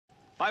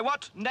By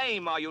what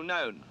name are you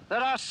known? There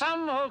are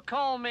some who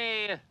call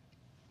me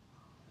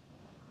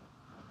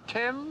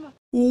Tim.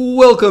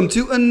 Welcome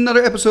to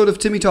another episode of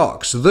Timmy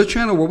Talks, the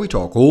channel where we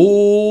talk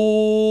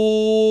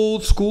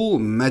old school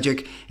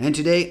magic. And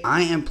today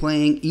I am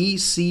playing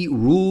EC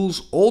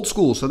Rules Old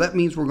School. So that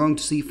means we're going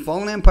to see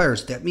Fallen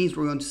Empires. That means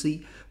we're going to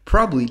see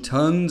probably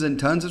tons and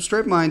tons of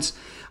strip mines.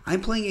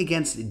 I'm playing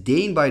against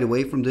Dane, by the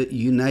way, from the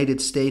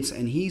United States,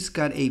 and he's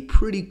got a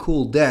pretty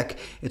cool deck.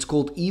 It's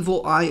called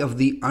Evil Eye of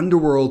the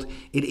Underworld.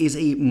 It is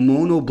a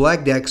mono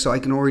black deck, so I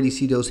can already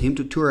see those Hymn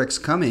to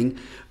Turex coming.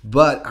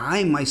 But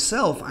I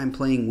myself, I'm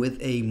playing with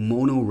a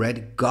mono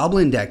red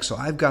Goblin deck. So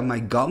I've got my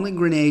Goblin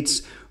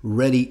grenades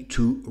ready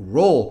to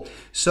roll.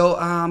 So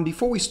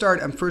before we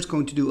start, I'm first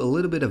going to do a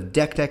little bit of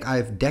deck tech. I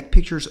have deck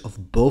pictures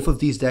of both of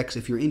these decks.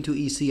 If you're into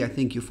EC, I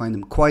think you find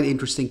them quite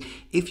interesting.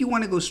 If you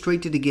want to go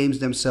straight to the games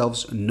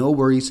themselves, no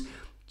worries.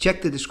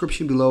 Check the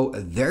description below.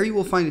 There you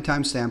will find a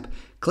timestamp.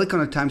 Click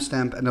on a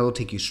timestamp and that will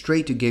take you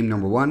straight to game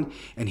number 1.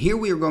 And here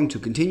we are going to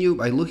continue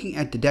by looking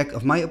at the deck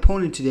of my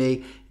opponent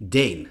today,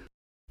 Dane.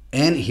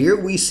 And here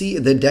we see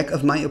the deck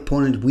of my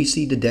opponent. We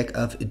see the deck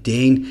of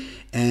Dane.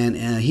 And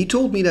he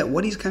told me that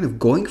what he's kind of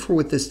going for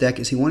with this deck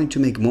is he wanted to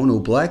make mono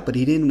black, but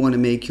he didn't want to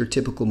make your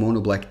typical mono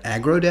black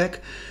aggro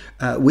deck,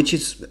 which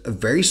is a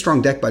very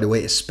strong deck, by the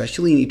way,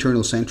 especially in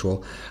Eternal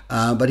Central.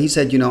 But he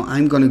said, you know,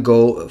 I'm going to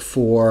go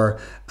for,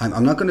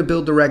 I'm not going to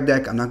build the reg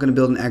deck. I'm not going to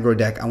build an aggro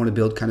deck. I want to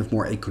build kind of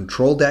more a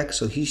control deck.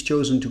 So he's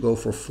chosen to go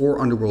for 4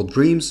 Underworld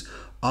Dreams.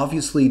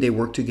 Obviously, they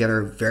work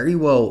together very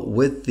well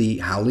with the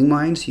Howling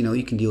Mines. You know,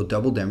 you can deal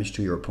double damage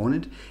to your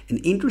opponent. An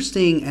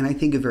interesting and I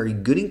think a very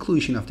good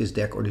inclusion of this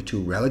deck are the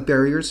 2 Relic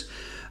Barriers.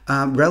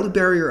 Relic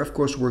Barrier, of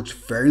course, works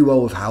very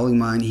well with Howling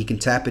Mine. He can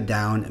tap it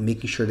down and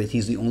making sure that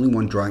he's the only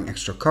one drawing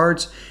extra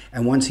cards.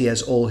 And once he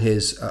has all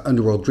his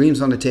Underworld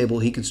Dreams on the table,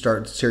 he can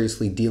start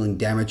seriously dealing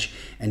damage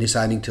and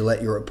deciding to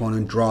let your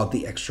opponent draw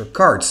the extra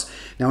cards.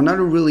 Now,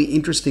 another really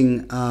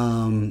interesting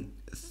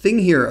thing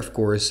here, of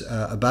course,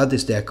 about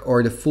this deck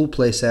are the full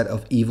playset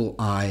of Evil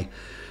Eye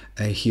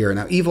here.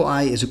 Now, Evil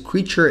Eye is a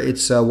creature.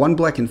 It's 1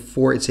 black and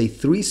 4. It's a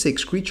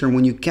 3/6 creature, and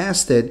when you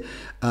cast it,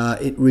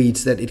 it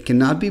reads that it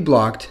cannot be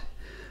blocked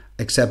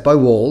except by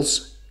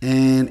walls,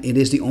 and it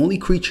is the only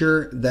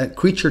creature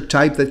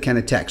type that can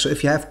attack. So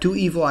if you have 2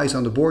 Evil Eyes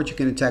on the board, you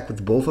can attack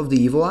with both of the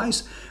Evil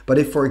Eyes. But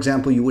if, for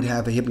example, you would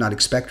have a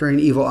Hypnotic Spectre and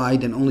an Evil Eye,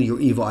 then only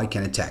your Evil Eye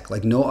can attack.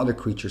 Like no other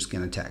creatures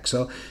can attack.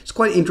 So it's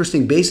quite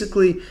interesting.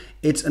 Basically,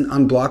 it's an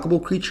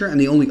unblockable creature,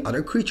 and the only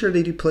other creature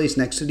that you place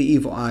next to the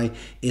Evil Eye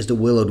is the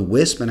Will-O-the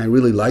Wisp, and I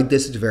really like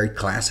this. It's a very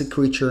classic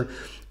creature.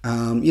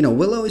 You know,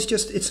 Willow is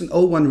just, it's an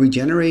 0/1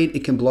 regenerate.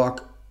 It can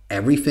block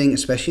everything,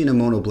 especially in a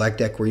mono black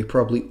deck where you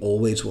probably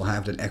always will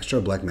have that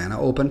extra black mana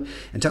open.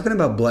 And talking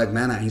about black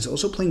mana, he's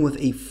also playing with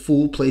a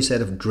full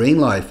playset of Drain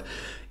Life.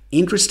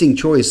 Interesting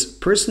choice.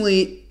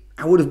 Personally,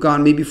 I would have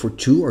gone maybe for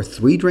 2 or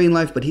 3 Drain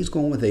Life, but he's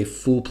going with a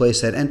full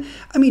playset. And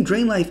I mean,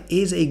 Drain Life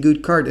is a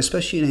good card,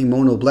 especially in a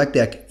mono black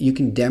deck. You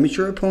can damage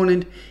your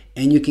opponent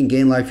and you can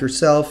gain life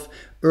yourself.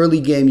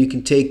 Early game, you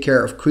can take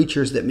care of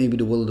creatures that maybe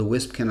the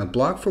Will-O-the-Wisp cannot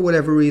block for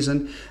whatever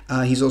reason.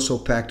 He's also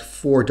packed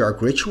 4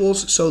 Dark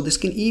Rituals, so this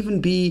can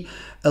even be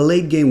a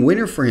late game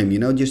winner for him. You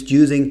know, just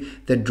using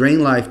that Drain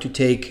Life to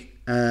take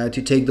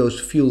those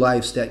few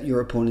lives that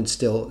your opponent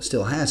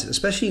still has,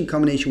 especially in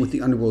combination with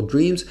the Underworld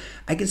Dreams.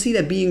 I can see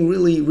that being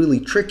really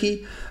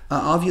tricky.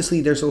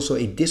 Obviously, there's also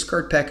a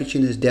discard package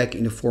in this deck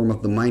in the form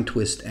of the Mind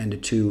Twist and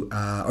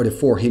the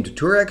 4 Hymn to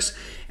Turex,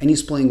 and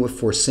he's playing with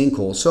 4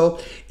 Sinkhole. So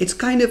it's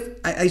kind of,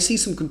 I see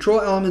some control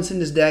elements in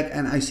this deck,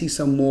 and I see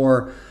some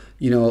more,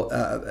 you know,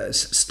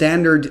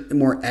 standard,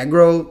 more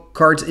aggro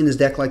cards in this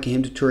deck, like a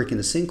Hymn to Turex and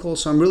a Sinkhole.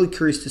 So I'm really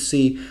curious to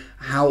see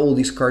how all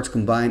these cards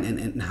combine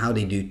and how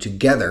they do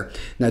together.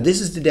 Now, this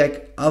is the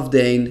deck of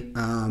Dane.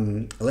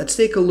 Let's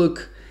take a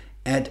look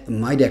at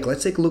my deck.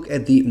 Let's take a look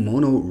at the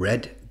mono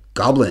red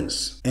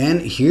Goblins.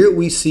 And here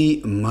we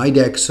see my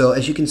deck. So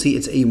as you can see,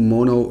 it's a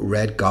mono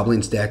red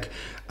Goblins deck.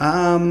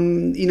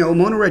 You know,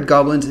 mono red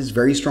Goblins is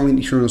very strong in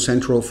Eternal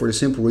Central for the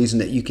simple reason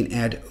that you can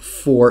add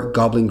 4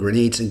 Goblin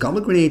Grenades. And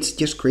Goblin Grenades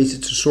just creates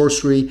its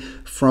sorcery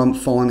from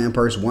Fallen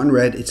Empires, 1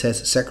 red. It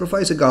says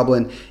sacrifice a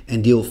Goblin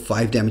and deal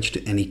 5 damage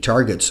to any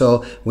target.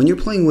 So when you're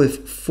playing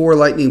with 4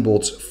 Lightning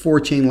Bolts, 4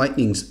 Chain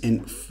Lightnings,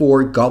 and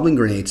 4 Goblin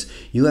Grenades,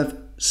 you have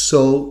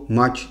so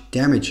much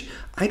damage.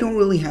 I don't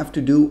really have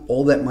to do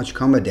all that much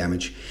combat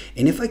damage.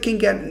 And if I can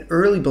get an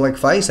early Black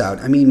Vice out,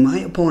 I mean, my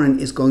opponent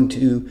is going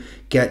to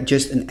get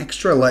just an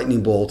extra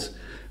Lightning Bolt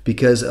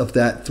because of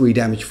that 3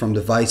 damage from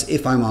the Vice,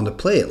 if I'm on the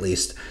play at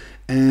least.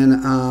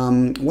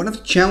 And one of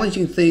the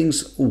challenging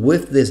things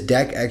with this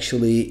deck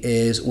actually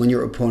is when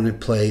your opponent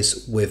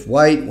plays with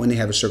white, when they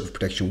have a Circle of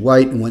Protection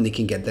white, and when they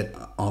can get that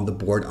on the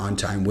board on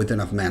time with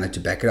enough mana to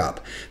back it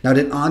up. Now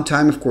that on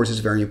time, of course, is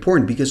very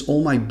important because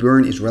all my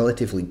burn is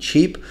relatively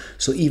cheap.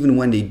 So even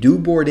when they do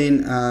board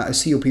in a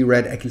COP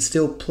red, I can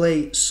still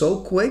play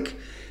so quick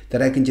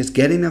that I can just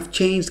get enough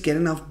chains, get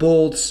enough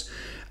bolts,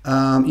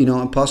 you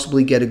know, and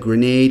possibly get a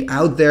grenade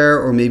out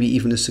there, or maybe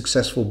even a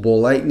successful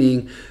ball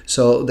lightning,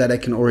 so that I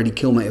can already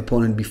kill my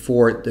opponent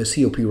before the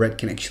COP red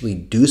can actually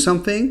do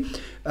something.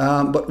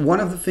 But one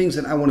of the things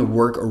that I want to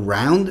work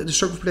around the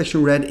Circle of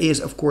Protection red is,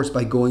 of course,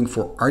 by going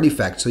for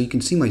artifacts. So you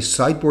can see my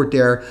sideboard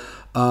there.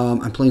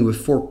 I'm playing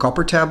with 4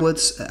 copper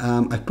tablets.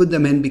 I put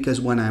them in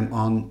because when I'm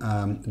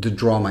on the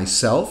draw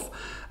myself,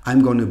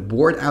 I'm going to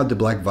board out the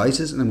black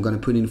vices and I'm going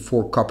to put in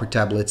 4 copper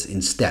tablets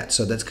instead.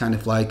 So that's kind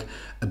of like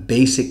a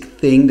basic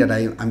thing that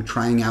I'm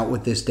trying out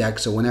with this deck.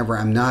 So whenever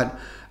I'm not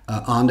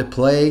on the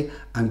play,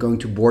 I'm going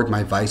to board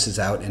my vices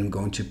out and I'm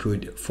going to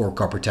put 4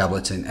 copper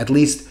tablets in. At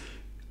least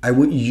I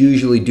would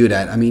usually do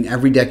that. I mean,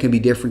 every deck can be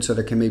different, so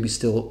there can maybe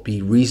still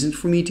be reasons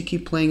for me to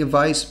keep playing a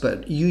vice,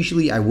 but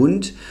usually I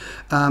wouldn't.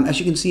 As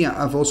you can see,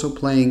 I've also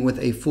playing with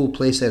a full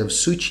playset of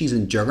Suchis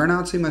and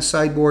Juggernauts in my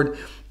sideboard,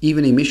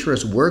 even a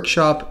Mishra's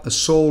Workshop, a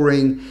Soul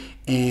Ring,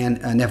 and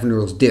a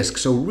Neverneural's Disc.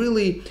 So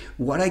really,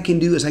 what I can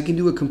do is I can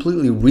do a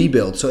completely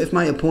rebuild. So if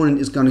my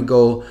opponent is going to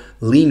go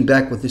lean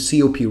back with the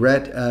COP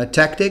red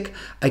tactic,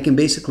 I can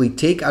basically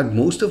take out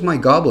most of my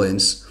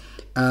goblins,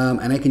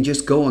 and I can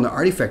just go on the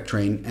artifact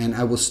train, and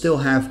I will still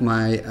have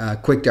my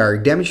quick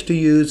direct damage to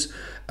use,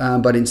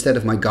 but instead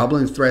of my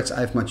goblin threats,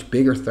 I have much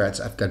bigger threats.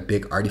 I've got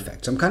big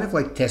artifacts. I'm kind of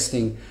like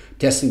testing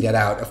that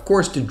out. Of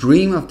course, the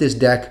dream of this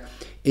deck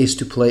is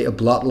to play a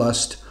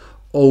Bloodlust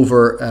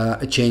over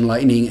a Chain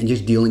Lightning and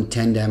just dealing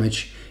 10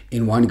 damage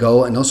in one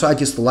go. And also I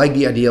just like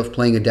the idea of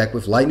playing a deck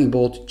with Lightning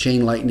Bolt,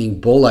 Chain Lightning,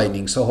 Ball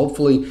Lightning. So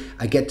hopefully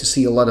I get to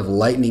see a lot of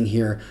lightning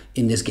here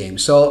in this game.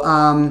 So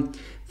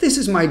this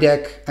is my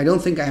deck. I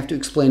don't think I have to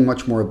explain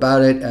much more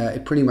about it.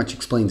 It pretty much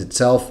explains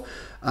itself.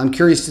 I'm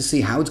curious to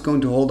see how it's going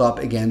to hold up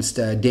against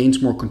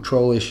Dane's more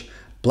control-ish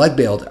black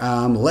build.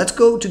 Let's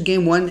go to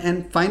game 1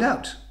 and find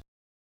out.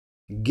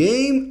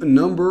 Game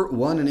number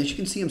 1, and as you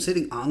can see, I'm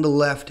sitting on the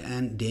left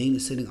and Dane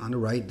is sitting on the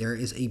right. There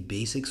is a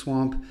basic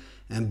swamp,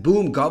 and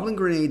boom, Goblin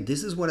Grenade.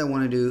 This is what I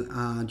want to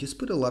do. Just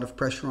put a lot of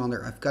pressure on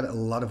there. I've got a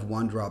lot of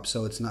 1-drop,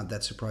 so it's not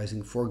that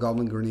surprising. 4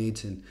 Goblin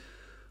Grenades and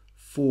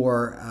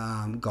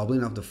 4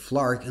 Goblin of the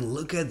Flark, and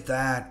look at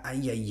that.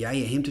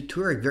 Him to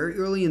Turek very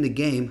early in the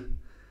game,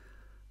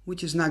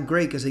 which is not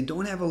great because they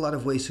don't have a lot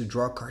of ways to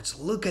draw cards.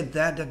 Look at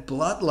that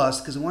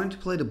Bloodlust, because I wanted to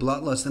play the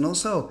Bloodlust, and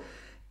also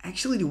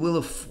actually the Wheel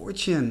of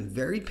Fortune.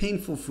 Very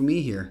painful for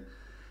me here.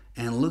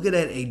 And look at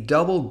that, a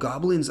double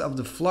Goblins of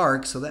the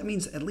Flark, so that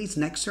means at least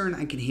next turn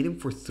I can hit him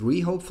for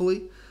 3,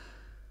 hopefully.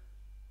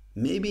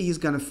 Maybe he's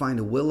going to find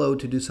a Willow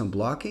to do some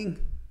blocking.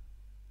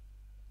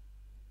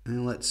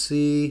 And let's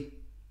see.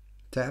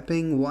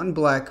 Tapping 1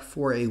 black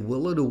for a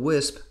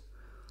Will-O-the-Wisp.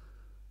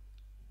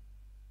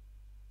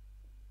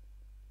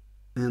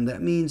 And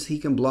that means he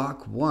can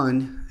block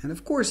 1. And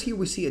of course here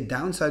we see a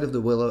downside of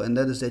the Willow, and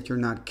that is that you're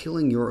not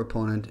killing your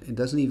opponent. It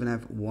doesn't even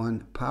have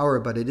 1 power,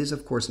 but it is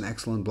of course an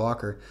excellent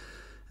blocker.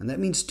 And that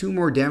means 2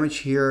 more damage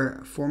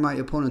here for my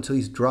opponent. So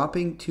he's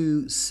dropping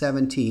to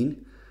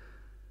 17.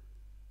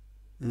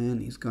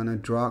 And he's going to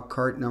draw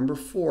card number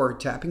 4,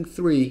 tapping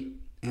 3,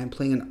 and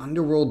playing an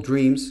Underworld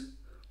Dreams.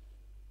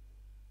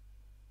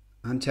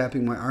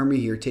 Untapping my army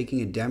here,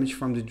 taking a damage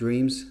from the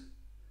Dreams.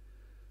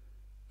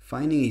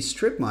 Finding a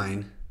Strip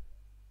Mine.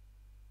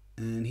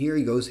 And here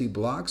he goes, he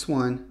blocks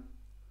 1.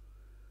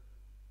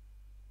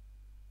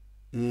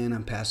 And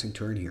I'm passing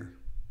turn here.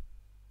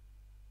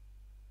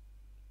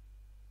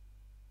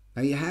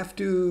 Now you have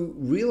to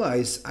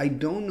realize I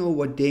don't know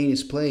what Dane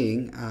is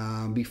playing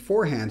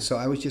beforehand, so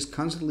I was just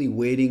constantly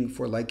waiting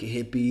for like a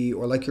hippie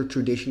or like your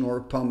traditional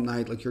or pump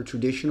knight, like your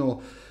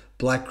traditional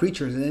black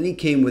creatures, and then he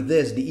came with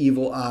this, the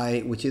Evil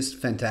Eye, which is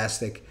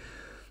fantastic.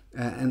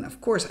 And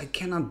of course I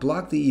cannot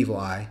block the Evil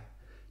Eye.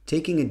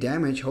 Taking a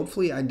damage,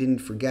 hopefully I didn't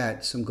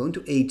forget, so I'm going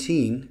to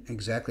 18,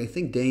 exactly. I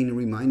think Dane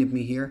reminded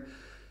me here.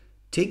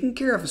 Taking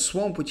care of a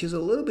swamp, which is a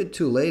little bit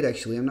too late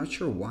actually. I'm not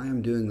sure why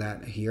I'm doing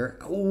that here.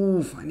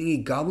 Oh, finding a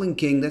Goblin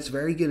King, that's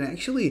very good.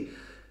 Actually,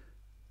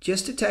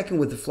 just attacking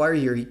with the flyer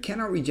here, he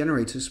cannot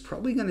regenerate, so he's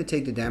probably going to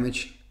take the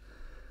damage.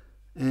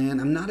 And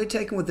I'm not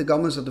attacking with the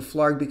Goblins of the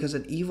Flark because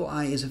that Evil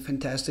Eye is a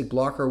fantastic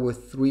blocker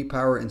with 3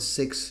 power and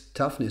 6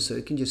 toughness, so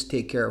it can just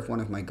take care of one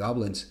of my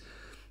Goblins.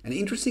 And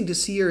interesting to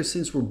see here,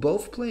 since we're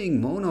both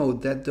playing mono,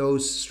 that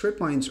those Strip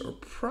Mines are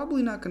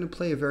probably not going to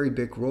play a very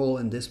big role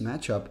in this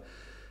matchup.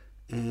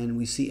 And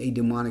we see a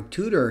Demonic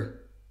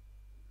Tutor.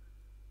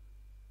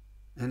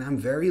 And I'm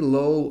very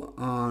low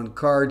on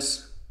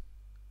cards.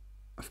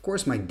 Of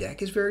course, my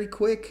deck is very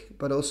quick,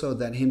 but also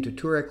that Him to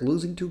Turek,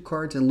 losing 2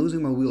 cards and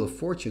losing my Wheel of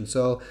Fortune.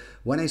 So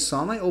when I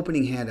saw my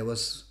opening hand, I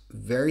was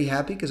very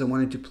happy because I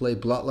wanted to play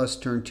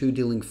Bloodlust turn 2,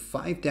 dealing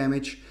 5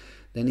 damage.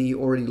 Then he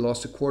already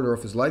lost a quarter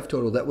of his life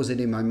total. That was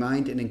it in my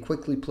mind. And then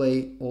quickly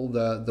play all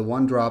the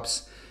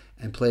 1-drops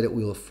and play that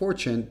Wheel of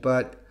Fortune.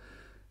 But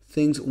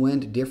things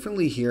went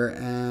differently here.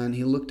 And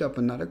he looked up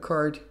another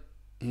card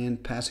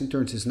and passing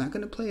turns. He's not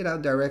going to play it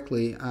out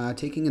directly.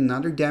 Taking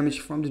another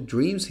damage from the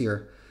Dreams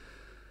here.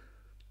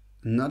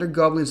 Another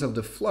Goblins of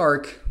the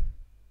Flark.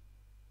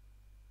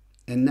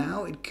 And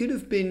now it could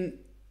have been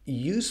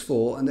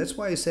useful. And that's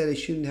why I said I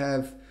shouldn't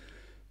have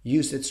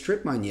used its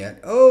strip mine yet.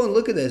 Oh, and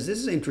look at this. This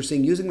is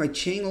interesting. Using my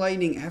Chain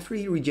Lightning after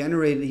he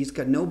regenerated, he's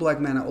got no black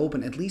mana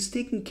open, at least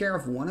taking care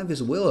of one of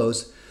his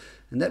Willows.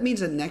 And that means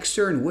that next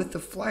turn with the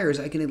Flyers,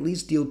 I can at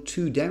least deal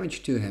 2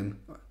 damage to him.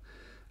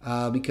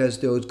 Because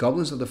those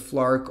Goblins of the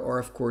Flark are,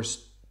 of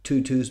course,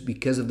 2/2s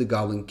because of the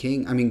Goblin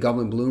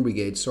Balloon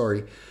Brigade,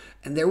 sorry.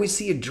 And there we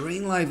see a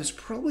Drain Life is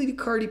probably the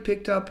card he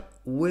picked up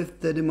with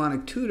the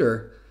Demonic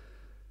Tutor.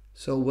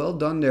 So well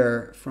done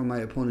there from my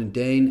opponent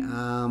Dane.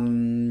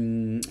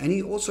 And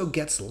he also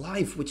gets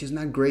life, which is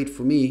not great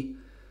for me.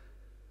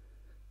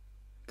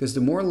 Because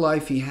the more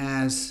life he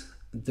has,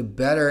 the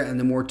better, and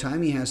the more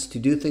time he has to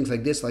do things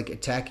like this, like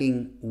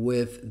attacking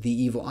with the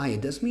Evil Eye.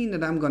 It does mean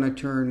that I'm going to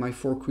turn my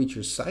 4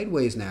 creatures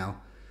sideways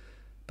now.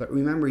 But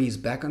remember, he's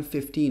back on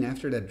 15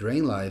 after that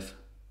Drain Life.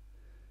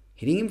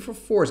 Hitting him for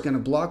 4 is going to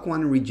block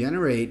 1 and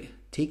regenerate,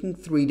 taking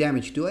 3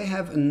 damage. Do I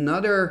have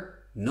another...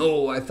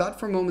 No, I thought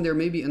for a moment there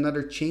may be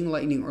another Chain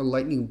Lightning or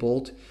Lightning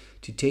Bolt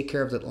to take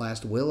care of that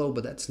last Willow,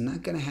 but that's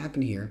not going to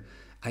happen here.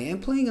 I am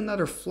playing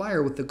another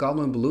Flyer with the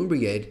Goblin Balloon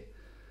Brigade.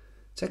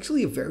 It's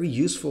actually a very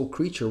useful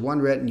creature.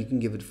 1 red and you can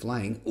give it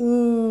flying.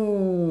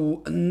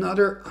 Ooh,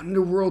 another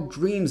Underworld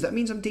Dreams. That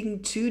means I'm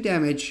taking 2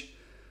 damage.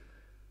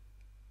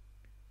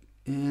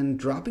 And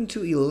dropping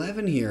to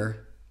 11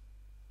 here.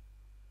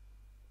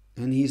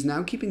 And he's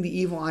now keeping the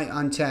Evil Eye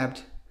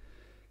untapped.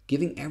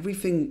 Giving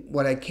everything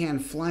what I can,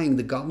 flying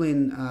the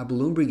Goblin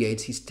Balloon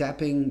Brigades. He's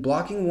tapping,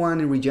 blocking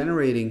 1 and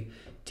regenerating.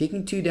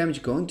 Taking 2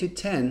 damage, going to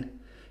 10.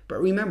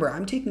 But remember,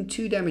 I'm taking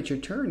 2 damage a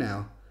turn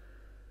now.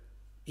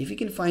 If he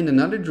can find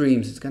another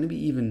Dreams, it's going to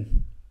be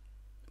even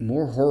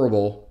more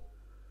horrible.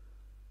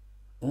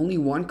 Only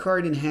 1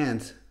 card in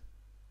hand.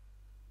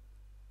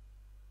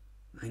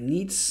 I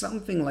need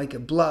something like a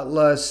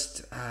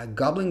Bloodlust,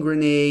 Goblin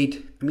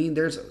Grenade. I mean,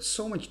 there's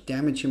so much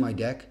damage in my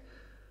deck.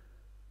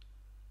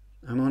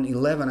 I'm on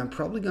 11. I'm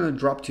probably going to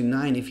drop to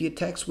 9. If he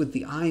attacks with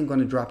the Eye, I'm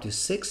going to drop to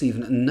 6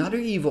 even. Another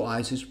Evil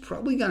Eye, so he's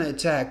probably going to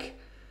attack.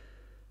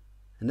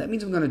 And that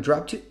means I'm going to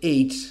drop to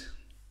 8.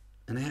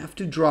 And I have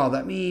to draw.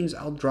 That means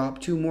I'll drop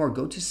 2 more.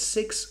 Go to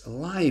 6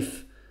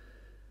 life.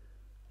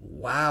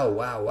 Wow,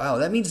 wow, wow.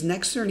 That means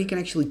next turn he can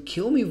actually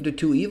kill me with the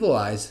 2 Evil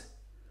Eyes.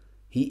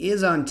 He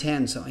is on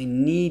 10, so I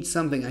need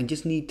something. I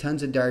just need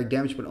tons of direct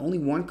damage, but only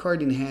 1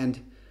 card in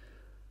hand.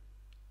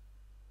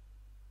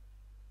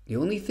 The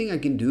only thing I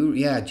can do,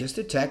 yeah, just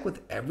attack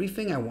with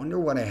everything. I wonder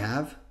what I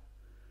have.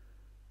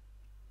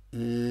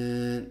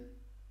 And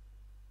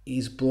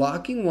he's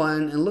blocking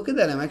 1. And look at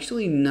that. I'm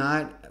actually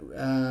not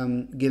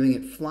giving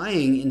it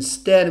flying.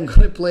 Instead, I'm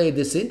going to play a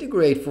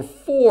Disintegrate for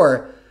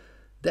 4.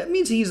 That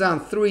means he's on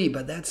 3,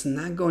 but that's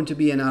not going to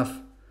be enough.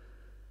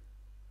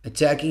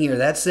 Attacking here.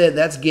 That's it.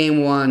 That's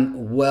game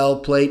 1.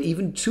 Well played.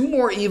 Even 2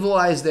 more Evil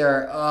Eyes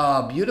there.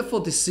 Oh,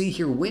 beautiful to see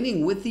here.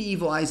 Winning with the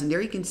Evil Eyes. And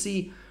there you can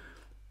see,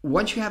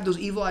 once you have those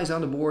Evil Eyes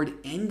on the board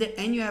and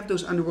you have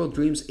those Underworld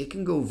Dreams, it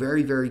can go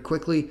very, very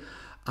quickly.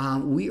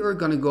 We are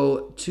going to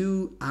go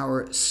to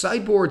our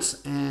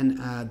sideboards, and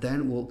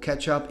then we'll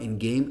catch up in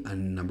game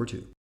number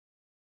 2.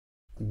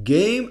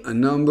 Game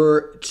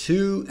number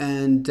 2,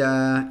 and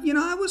you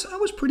know, I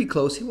was pretty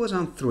close. He was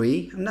on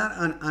 3. I'm not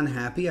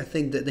unhappy. I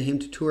think that the Hymn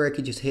to Tour, I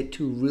could just hit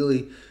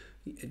 2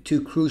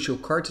 crucial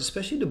cards,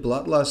 especially the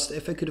Bloodlust.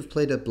 If I could have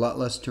played that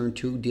Bloodlust turn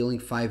 2, dealing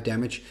 5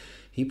 damage,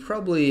 he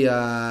probably,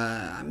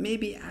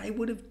 maybe I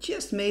would have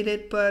just made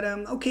it, but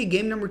okay,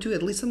 game number 2,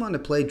 at least I'm on the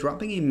play,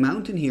 dropping a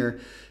mountain here.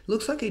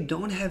 Looks like I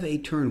don't have a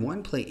turn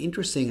 1 play.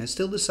 Interesting. I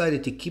still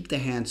decided to keep the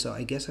hand, so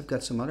I guess I've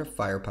got some other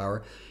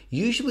firepower.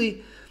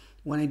 Usually,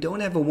 when I don't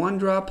have a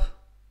 1-drop,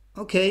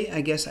 okay, I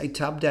guess I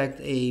top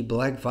decked a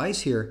Black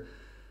Vice here.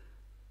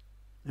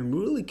 I'm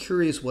really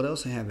curious what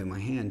else I have in my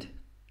hand.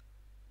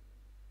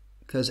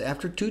 Because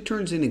after 2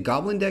 turns in a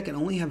Goblin deck and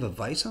only have a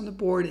Vice on the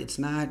board, it's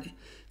not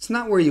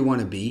where you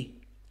want to be.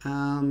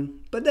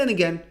 But then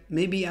again,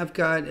 maybe I've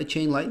got a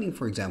Chain Lightning,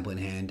 for example, in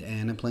hand,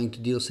 and I'm playing to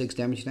deal 6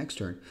 damage next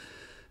turn.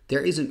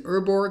 There is an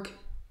Urborg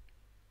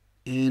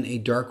and a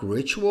Dark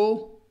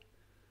Ritual.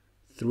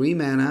 3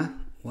 mana.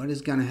 What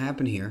is going to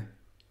happen here?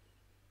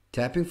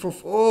 Tapping for...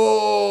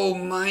 Oh,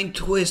 Mind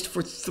Twist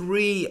for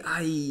 3.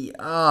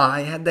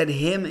 I had that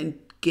him in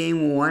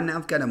game 1. Now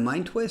I've got a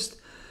Mind Twist.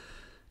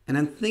 And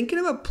I'm thinking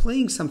about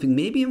playing something.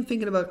 Maybe I'm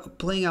thinking about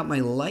playing out my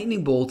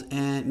Lightning Bolt.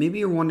 And maybe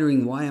you're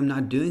wondering why I'm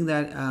not doing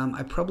that.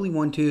 I probably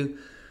want to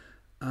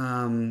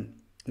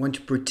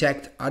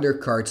protect other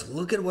cards.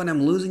 Look at what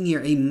I'm losing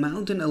here. A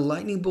Mountain, a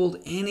Lightning Bolt,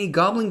 and a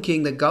Goblin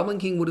King. That Goblin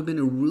King would have been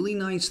a really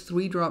nice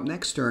 3-drop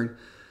next turn.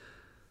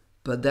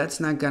 But that's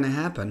not going to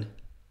happen.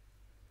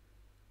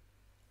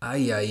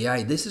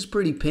 This is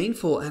pretty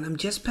painful, and I'm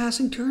just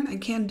passing turn. I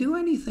can't do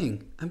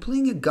anything. I'm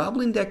playing a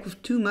Goblin deck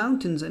with 2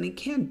 mountains, and I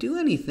can't do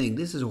anything.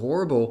 This is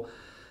horrible.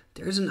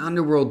 There's an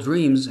Underworld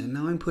Dreams, and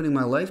now I'm putting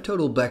my life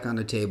total back on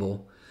the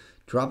table.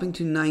 Dropping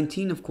to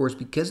 19, of course,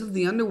 because of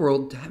the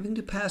Underworld. Having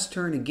to pass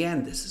turn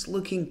again. This is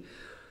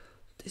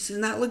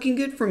not looking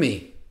good for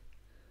me.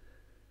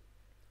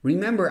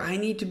 Remember, I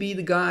need to be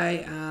the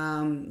guy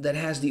that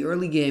has the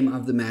early game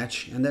of the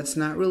match, and that's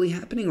not really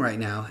happening right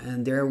now.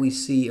 And there we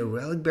see a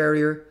Relic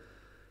Barrier.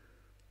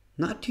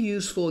 Not too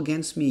useful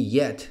against me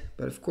yet,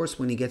 but of course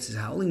when he gets his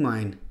Howling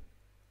Mine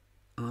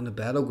on the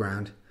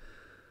battleground.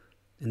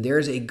 And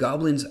there's a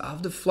Goblins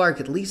of the Flark.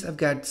 At least I've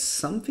got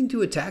something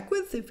to attack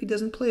with if he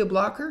doesn't play a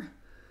blocker.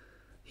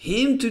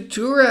 Him to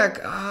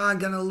Turak. I'm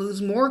gonna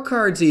lose more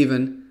cards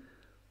even.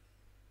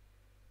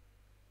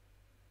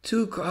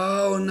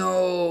 Oh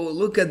no,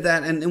 look at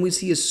that. And we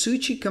see a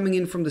Suchi coming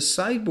in from the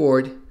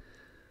sideboard.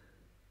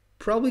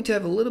 Probably to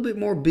have a little bit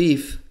more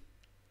beef.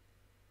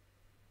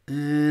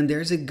 And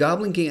there's a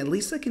Goblin King. At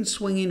least I can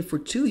swing in for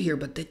 2 here,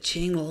 but the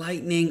Chain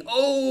Lightning.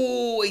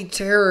 Oh, a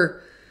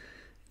terror.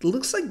 It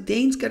looks like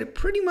Dane's got it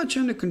pretty much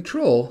under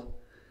control.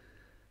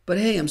 But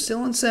hey, I'm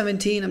still on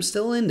 17. I'm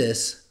still in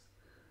this.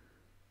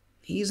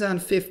 He's on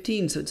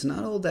 15, so it's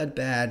not all that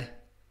bad.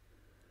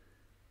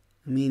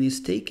 I mean, he's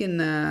taken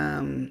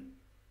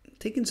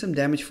some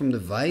damage from the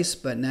Vice,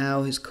 but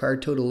now his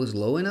card total is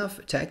low enough.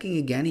 Attacking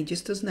again, he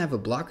just doesn't have a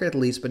blocker at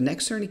least, but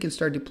next turn he can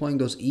start deploying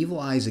those Evil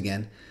Eyes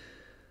again.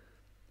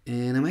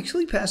 And I'm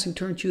actually passing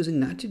turn, choosing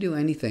not to do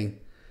anything.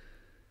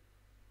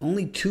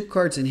 Only 2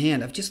 cards in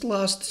hand. I've just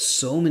lost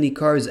so many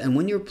cards, and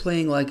when you're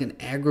playing like an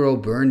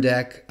aggro burn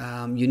deck,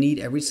 you need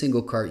every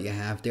single card you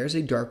have. There's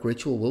a Dark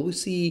Ritual. Will we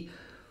see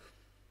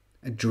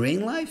a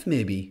Drain Life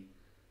maybe?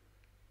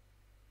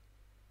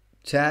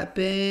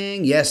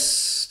 Tapping.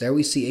 Yes, there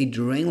we see a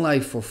Drain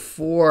Life for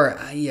 4.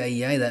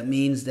 Ay. That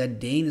means that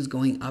Dane is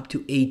going up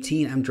to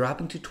 18. I'm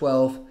dropping to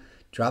 12,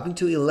 dropping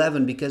to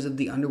 11 because of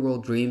the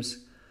Underworld Dreams.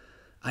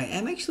 I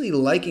am actually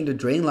liking the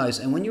Drain Lives,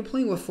 and when you're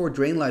playing with 4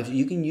 Drain Lives,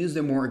 you can use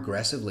them more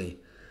aggressively.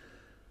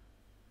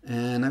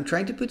 And I'm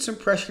trying to put some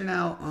pressure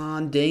now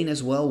on Dane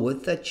as well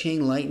with that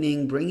Chain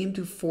Lightning, bring him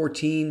to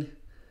 14.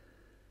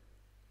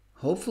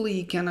 Hopefully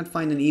he cannot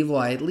find an Evil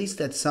Eye. At least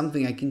that's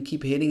something. I can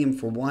keep hitting him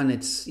for 1.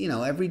 It's, you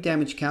know, every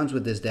damage counts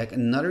with this deck.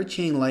 Another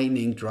Chain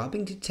Lightning,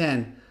 dropping to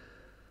 10.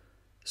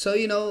 So,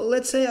 you know,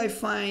 let's say I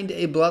find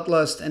a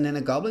Bloodlust and then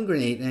a Goblin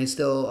Grenade, and I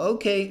still,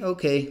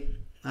 okay.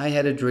 I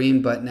had a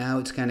dream, but now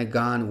it's kind of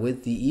gone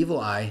with the Evil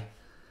Eye.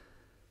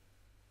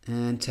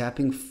 And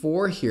tapping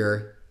 4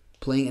 here.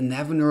 Playing a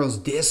Navanural's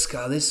Disc.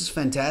 Oh, this is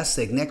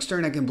fantastic. Next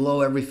turn I can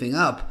blow everything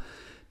up.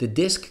 The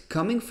disc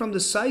coming from the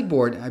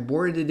sideboard. I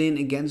boarded it in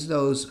against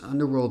those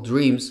Underworld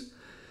Dreams.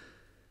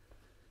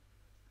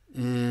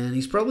 And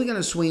he's probably going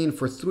to swing in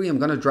for 3. I'm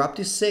going to drop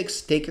to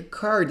 6. Take a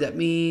card. That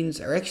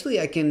means, or actually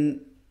I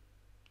can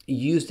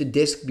use the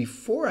disc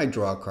before I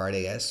draw a card,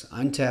 I guess.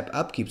 Untap,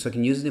 upkeep. So I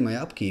can use it in my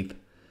upkeep.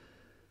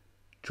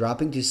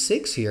 Dropping to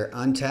 6 here,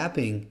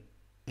 untapping.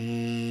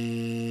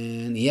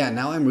 And yeah,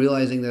 now I'm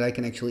realizing that I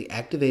can actually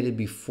activate it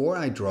before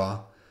I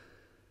draw.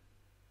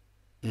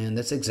 And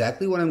that's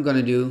exactly what I'm going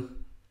to do.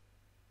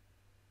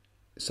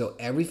 So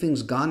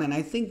everything's gone, and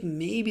I think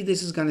maybe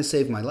this is going to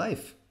save my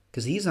life.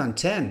 Because he's on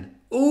 10.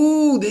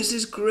 Ooh, this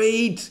is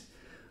great.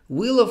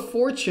 Wheel of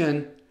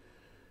Fortune.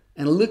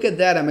 And look at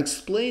that, I'm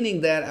explaining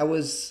that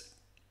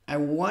I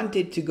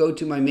wanted to go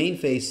to my main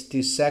phase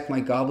to sack my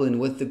Goblin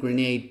with the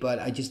grenade, but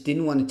I just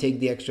didn't want to take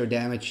the extra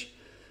damage,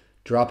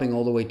 dropping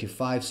all the way to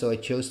 5, so I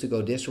chose to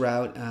go this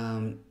route.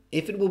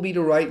 If it will be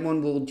the right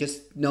one, we'll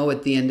just know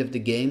at the end of the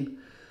game.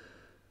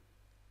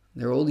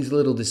 There are all these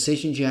little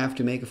decisions you have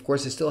to make. Of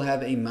course, I still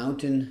have a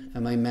mountain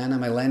and my mana,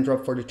 my land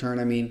drop for the turn,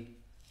 I mean.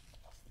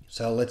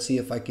 So let's see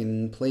if I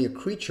can play a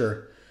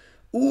creature.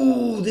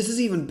 Ooh, this is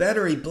even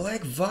better, a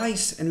Black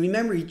Vice. And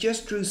remember, he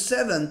just drew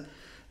 7.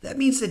 That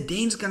means that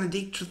Dane's going to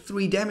take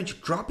 3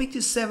 damage, dropping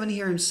to 7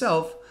 here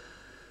himself.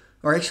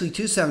 Or actually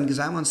to 7 because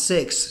I'm on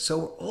 6.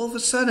 So all of a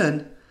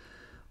sudden,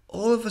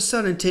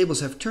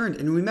 tables have turned.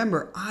 And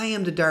remember, I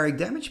am the direct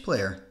damage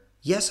player.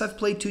 Yes, I've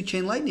played 2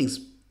 Chain Lightnings.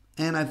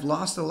 And I've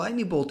lost a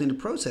Lightning Bolt in the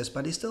process.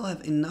 But I still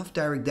have enough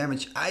direct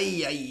damage.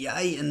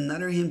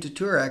 Another Him to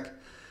Turak.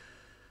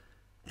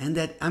 And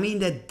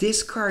that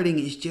discarding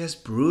is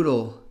just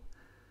brutal.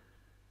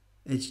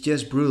 It's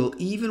just brutal.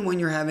 Even when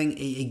you're having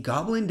a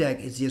Goblin deck,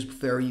 it's just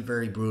very,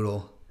 very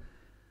brutal.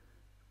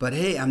 But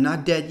hey, I'm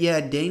not dead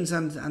yet. Dane's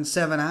on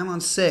 7. I'm on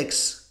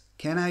 6.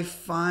 Can I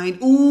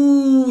find...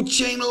 Ooh,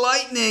 Chain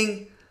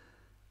Lightning.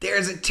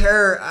 There's a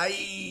terror.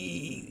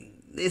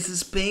 This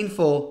is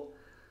painful.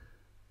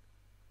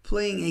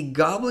 Playing a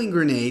Goblin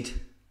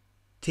Grenade.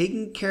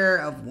 Taking care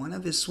of one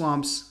of his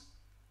swamps.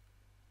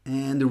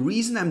 And the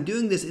reason I'm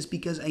doing this is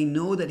because I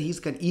know that he's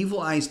got Evil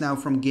Eyes now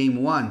from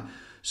game 1.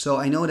 So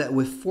I know that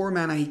with 4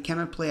 mana, he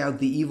cannot play out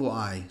the Evil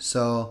Eye.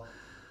 So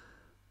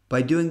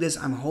by doing this,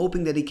 I'm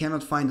hoping that he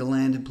cannot find a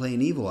land and play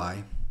an Evil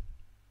Eye.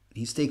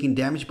 He's taking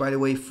damage, by the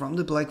way, from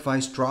the Black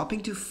Vice,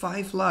 dropping to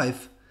 5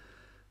 life.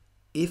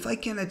 If I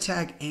can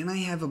attack and I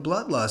have a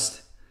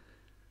Bloodlust,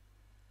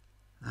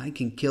 I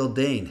can kill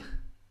Dane.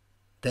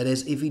 That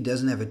is, if he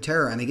doesn't have a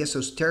terror. And I guess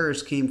those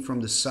terrors came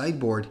from the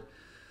sideboard.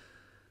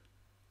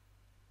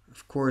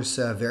 Of course,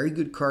 a very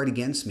good card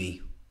against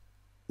me.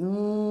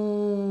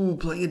 Ooh,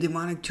 playing a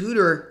Demonic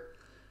Tutor.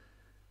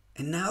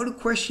 And now the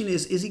question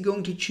is he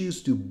going to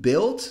choose to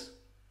build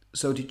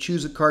So to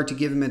choose a card to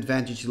give him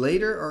advantage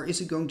later, or is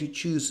he going to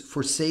choose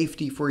for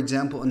safety, for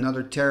example,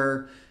 another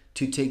terror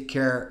to take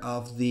care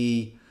of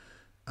the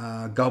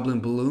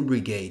Goblin Balloon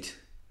Brigade?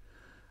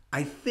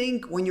 I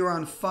think when you're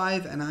on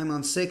 5 and I'm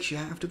on 6, you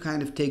have to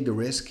kind of take the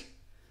risk.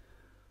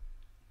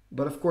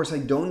 But of course, I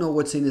don't know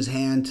what's in his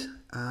hand.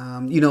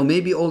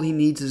 Maybe all he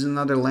needs is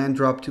another land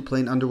drop to play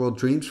in Underworld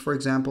Dreams, for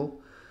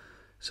example.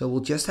 So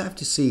we'll just have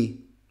to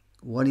see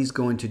what he's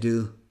going to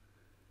do.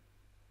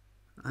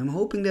 I'm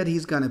hoping that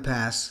he's going to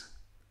pass.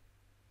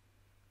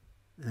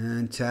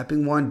 And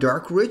tapping 1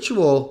 Dark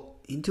Ritual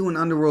into an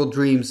Underworld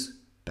Dreams.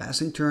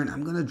 Passing turn.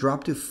 I'm going to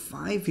drop to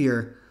 5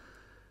 here.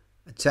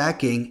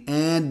 Attacking.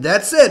 And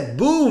that's it.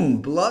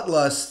 Boom.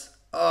 Bloodlust.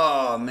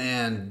 Oh,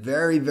 man.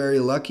 Very, very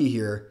lucky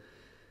here.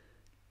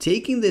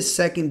 Taking this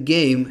second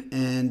game.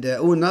 And,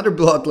 another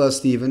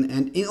Bloodlust even.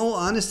 And in all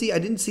honesty, I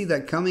didn't see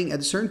that coming.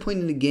 At a certain point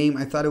in the game,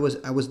 I thought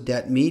I was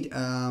dead meat.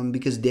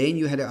 Because Dane,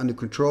 you had it under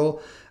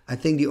control. I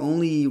think the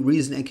only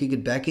reason I could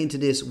get back into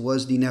this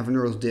was the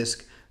Nevinyrral's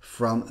Disc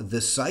from the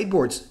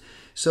sideboards.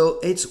 So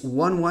it's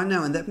 1-1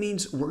 now, and that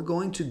means we're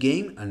going to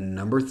game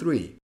number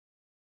 3.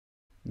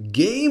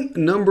 Game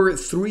number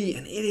 3,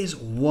 and it is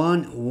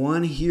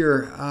 1-1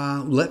 here.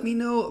 Let me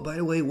know, by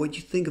the way, what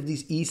you think of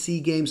these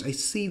EC games. I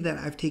see that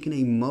I've taken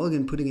a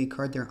mulligan, putting a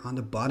card there on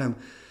the bottom,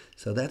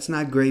 so that's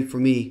not great for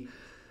me.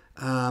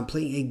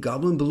 Playing a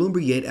Goblin Balloon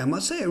Brigade. I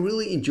must say I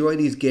really enjoy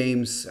these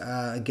games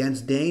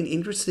against Dane.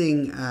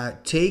 Interesting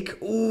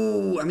take.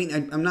 Ooh, I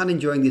mean, I'm not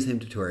enjoying these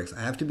Hymn-to-Torix,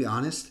 I have to be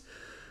honest.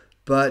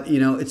 But,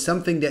 it's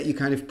something that you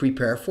kind of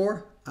prepare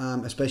for,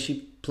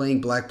 especially playing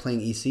Black,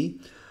 playing EC,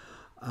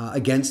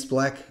 against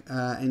Black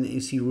in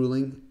EC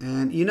ruling.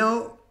 And,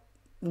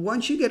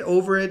 once you get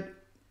over it,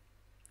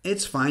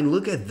 it's fine.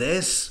 Look at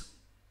this.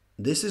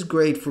 This is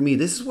great for me.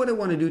 This is what I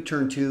want to do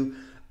turn 2.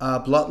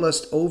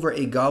 Bloodlust over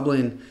a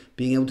Goblin,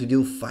 being able to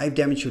deal 5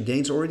 damage. So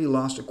Dane's already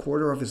lost a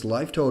quarter of his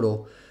life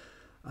total.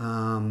 What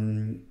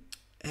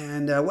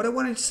I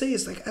wanted to say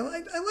is, I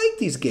like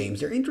these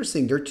games. They're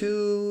interesting.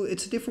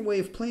 It's a different way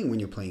of playing when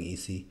you're playing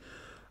EC.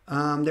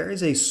 There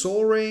is a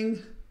Soul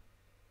Ring.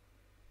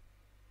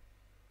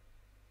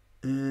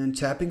 And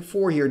tapping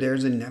 4 here,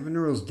 there's a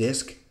Nevinyrral's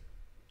Disc.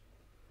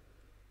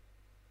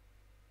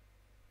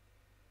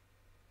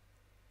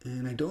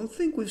 And I don't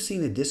think we've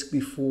seen a disc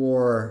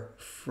before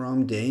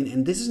from Dane.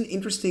 And this is an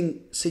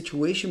interesting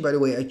situation, by the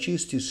way. I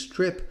choose to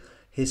strip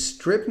his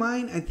strip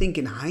mine. I think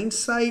in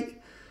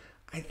hindsight,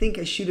 I think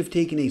I should have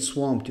taken a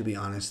swamp, to be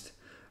honest.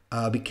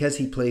 Because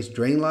he plays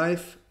Drain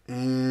Life.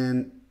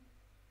 And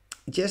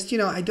just,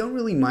 I don't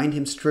really mind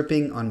him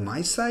stripping on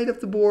my side of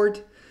the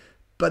board.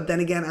 But then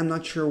again, I'm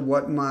not sure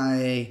what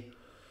my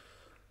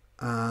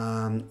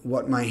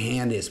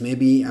hand is.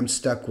 Maybe I'm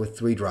stuck with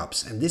 3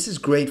 drops. And this is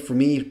great for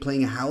me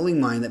playing a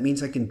Howling Mine. That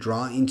means I can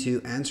draw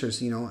into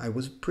answers. I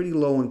was pretty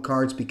low on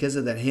cards because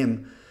of that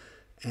hymn.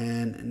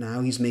 And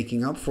now he's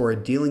making up for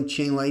it. Dealing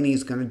Chain Lightning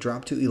is going to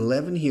drop to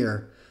 11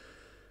 here.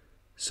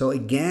 So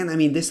again, I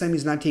mean, this time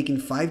he's not taking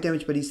 5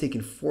 damage, but he's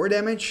taking 4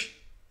 damage.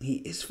 He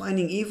is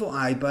finding Evil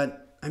Eye, but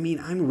I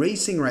mean, I'm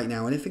racing right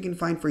now. And if I can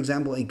find, for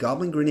example, a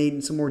Goblin Grenade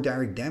and some more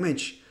direct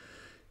damage,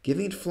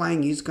 giving it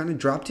flying, he's going to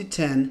drop to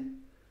 10.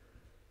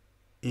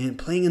 And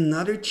playing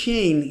another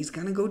chain, he's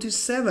going to go to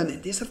 7.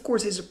 And this, of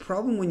course, is a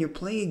problem when you're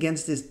playing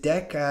against this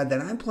deck that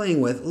I'm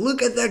playing with.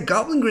 Look at that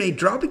Goblin Grenade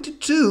dropping to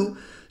 2.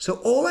 So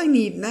all I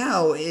need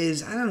now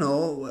is, I don't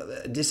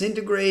know,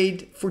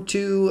 Disintegrate for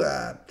 2,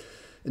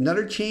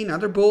 another chain,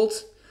 another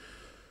bolt,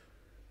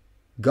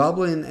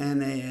 Goblin,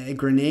 and a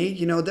grenade.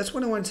 That's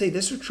what I want to say.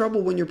 This is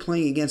trouble when you're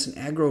playing against an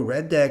aggro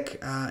red deck.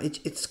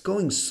 It's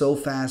going so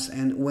fast.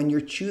 And when you're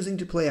choosing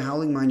to play a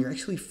Howling Mine, you're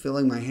actually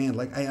filling my hand.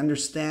 I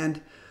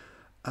understand...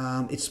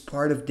 it's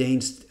part of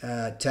Dane's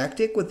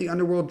tactic with the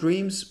Underworld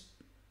Dreams.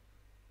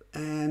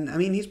 And, I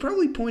mean, he's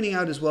probably pointing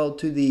out as well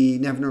to the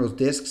Nevinyrral's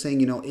Disc,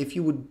 saying, if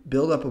you would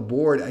build up a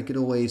board, I could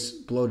always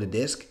blow the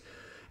disc.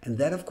 And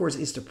that, of course,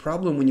 is the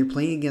problem when you're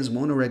playing against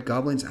mono-red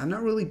goblins. I'm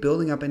not really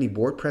building up any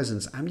board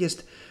presence. I'm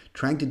just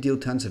trying to deal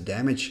tons of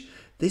damage.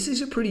 This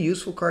is a pretty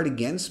useful card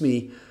against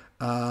me,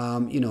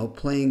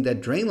 playing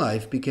that Drain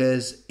Life,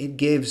 because it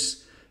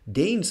gives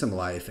Dane some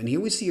life. And here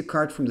we see a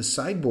card from the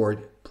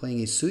sideboard playing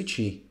a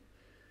Suchi.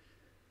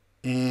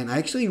 And I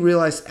actually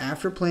realized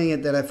after playing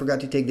it that I forgot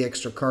to take the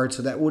extra card,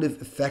 so that would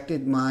have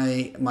affected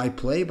my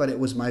play, but it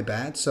was my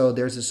bad. So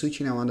there's a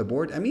Suchi now on the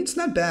board. I mean, it's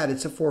not bad.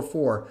 It's a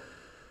 4/4.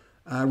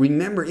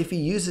 Remember, if he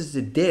uses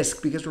the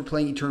disc, because we're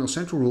playing Eternal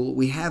Central rule,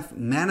 we have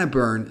mana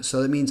burn.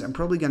 So that means I'm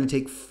probably going to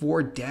take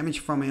 4 damage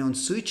from my own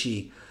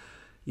Suchi.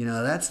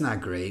 That's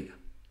not great.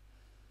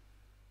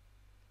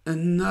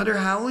 Another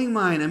Howling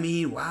Mine. I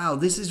mean, wow,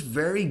 this is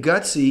very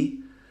gutsy.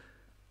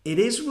 It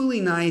is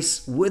really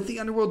nice with the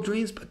Underworld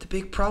Dreams, but the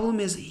big problem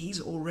is he's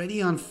already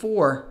on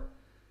 4.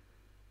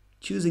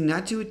 Choosing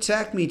not to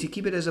attack me to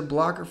keep it as a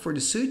blocker for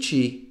the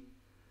Suchi.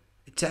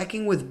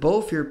 Attacking with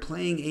both here,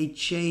 playing a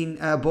chain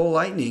Bowl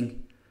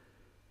Lightning.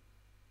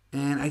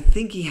 And I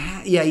think he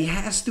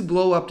has to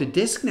blow up the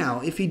disc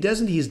now. If he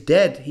doesn't, he's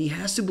dead. He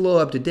has to blow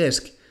up the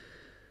disc.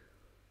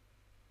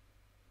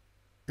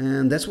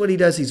 And that's what he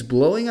does. He's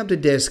blowing up the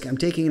disc. I'm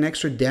taking an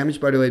extra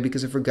damage, by the way,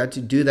 because I forgot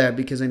to do that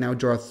because I now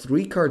draw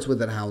 3 cards with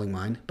that Howling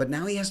Mine. But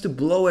now he has to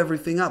blow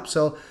everything up.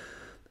 So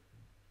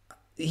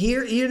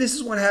here, this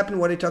is what happened,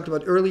 what I talked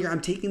about earlier.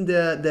 I'm taking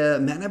the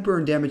mana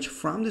burn damage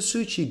from the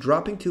Suchi,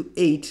 dropping to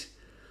 8.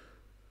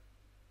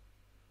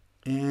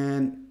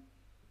 And,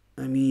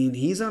 I mean,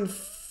 he's on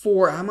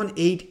 4. I'm on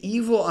 8.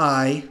 Evil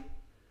Eye.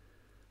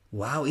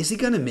 Wow, is he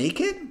going to make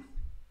it?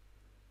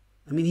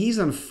 I mean, he's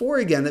on 4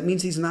 again. That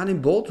means he's not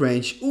in bolt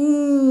range.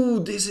 Ooh,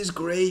 this is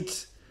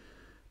great.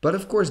 But,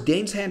 of course,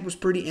 Dane's hand was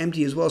pretty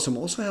empty as well. So I'm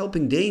also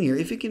helping Dane here.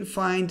 If he can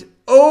find...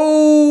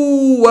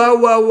 Oh, wow,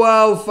 wow,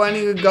 wow.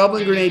 Finding a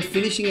Goblin Grenade,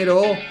 finishing it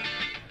all.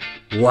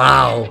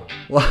 Wow.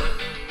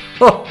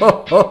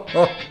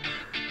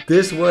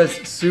 This was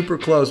super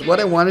close.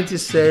 What I wanted to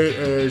say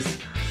is...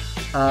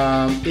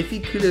 if he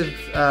could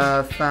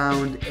have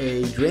found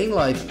a Drain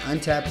Life and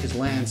untapped his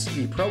lands,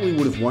 he probably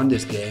would have won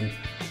this game.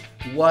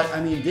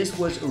 This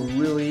was a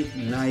really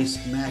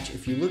nice match.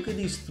 If you look at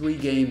these 3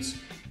 games,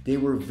 they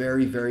were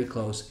very, very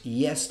close.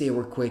 Yes, they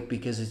were quick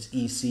because it's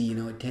EC. You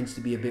know, it tends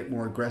to be a bit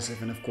more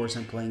aggressive. And of course,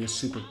 I'm playing a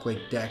super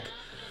quick deck.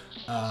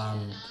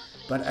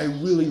 But I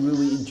really,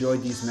 really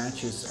enjoyed these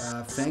matches.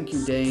 Thank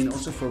you, Dane,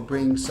 also for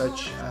bringing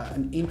such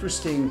an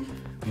interesting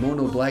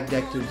mono black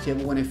deck to the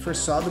table. When I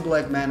first saw the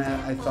black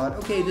mana, I thought,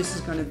 okay, this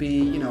is going to be,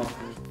 you know,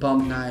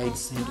 Bump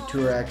Knights, Hindu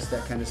Turax,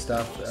 that kind of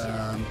stuff.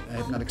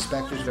 Hypnotic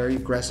Specters, very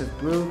aggressive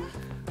brew.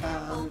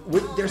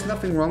 There's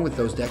nothing wrong with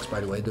those decks, by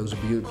the way. Those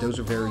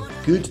are very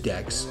good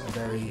decks.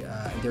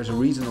 There's a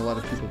reason a lot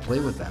of people play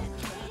with them.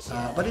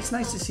 But it's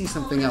nice to see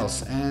something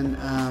else. And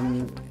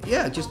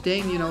yeah, just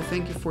Dane, you know,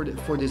 thank you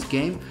for this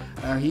game.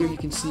 Here you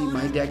can see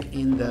my deck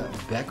in the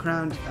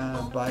background,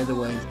 by the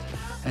way.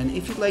 And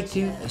if you'd like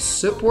to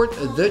support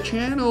the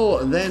channel,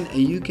 then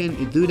you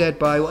can do that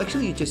by, well,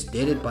 actually you just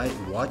did it by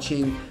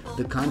watching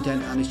the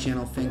content on this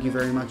channel. Thank you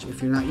very much.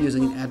 If you're not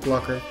using an ad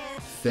blocker,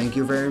 thank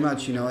you very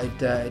much. You know, it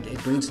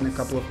brings in a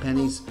couple of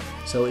pennies,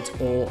 so it's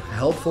all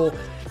helpful.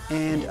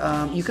 And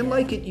you can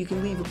like it, you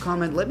can leave a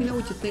comment. Let me know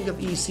what you think of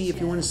EC, if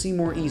you want to see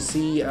more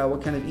EC,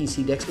 what kind of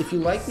EC decks. If you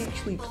like me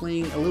actually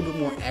playing a little bit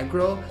more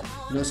aggro,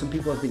 you know, some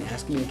people have been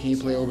asking me, can you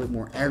play a little bit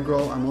more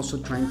aggro? I'm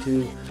also trying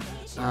to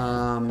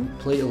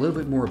play a little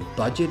bit more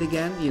budget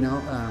again, you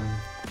know,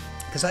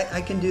 because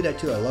I can do that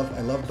too. I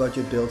love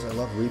budget builds, I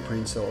love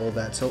reprints, so all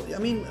that. So I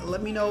mean,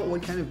 let me know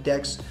what kind of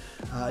decks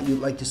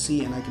you'd like to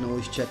see, and I can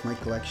always check my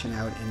collection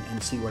out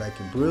and see what I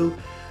can brew.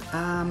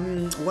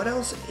 What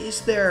else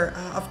is there?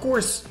 Of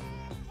course,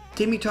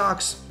 Timmy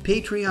Talks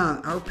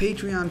Patreon, our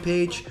Patreon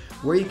page,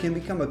 where you can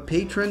become a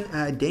patron.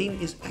 Dane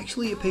is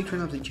actually a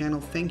patron of the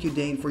channel. Thank you,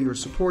 Dane, for your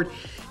support.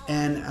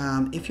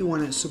 And if you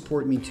want to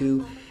support me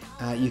too,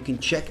 you can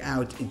check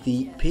out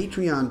the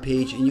Patreon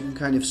page, and you can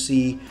kind of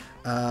see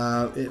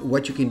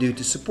what you can do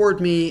to support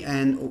me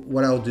and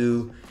what I'll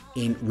do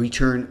in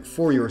return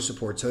for your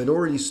support. So it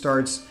already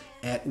starts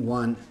at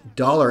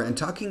 $1. And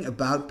talking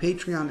about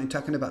Patreon and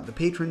talking about the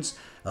patrons,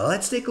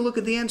 let's take a look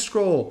at the end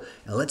scroll,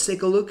 and let's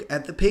take a look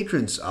at the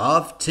patrons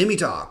of Timmy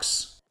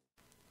Talks.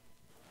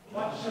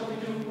 What shall we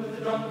do with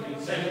the drunken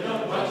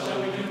sailor? What shall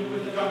we do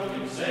with the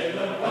drunken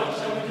sailor? What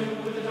shall we do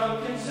with the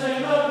drunken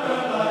sailor?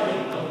 Early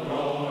in the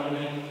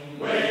morning,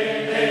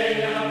 way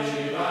hey and up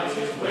she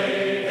rises,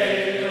 way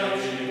hey and up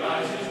she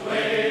rises,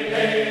 way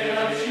hey and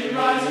up she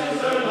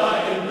rises. Early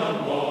in the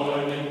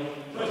morning,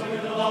 put him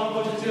in the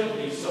longboat until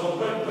he's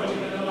sober. Put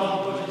him in the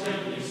longboat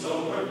until he's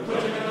sober. Put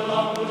him in the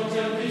longboat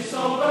until he's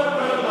sober.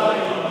 Early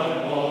in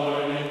the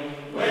morning,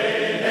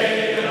 way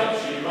hey and up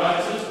she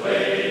rises,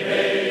 way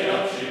hey and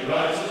up she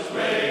rises.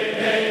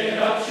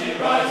 She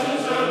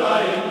rises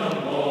early in the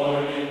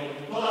morning.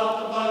 Pull out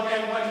the plug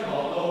and wet him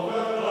all over.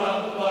 Pull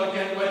out the plug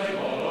and wet him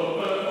all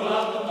over. Pull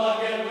out the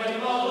plug and wet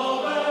him all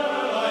over.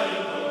 Early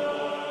in the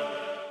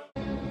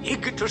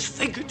morning. Igitus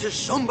figitus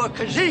somba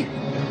kazee.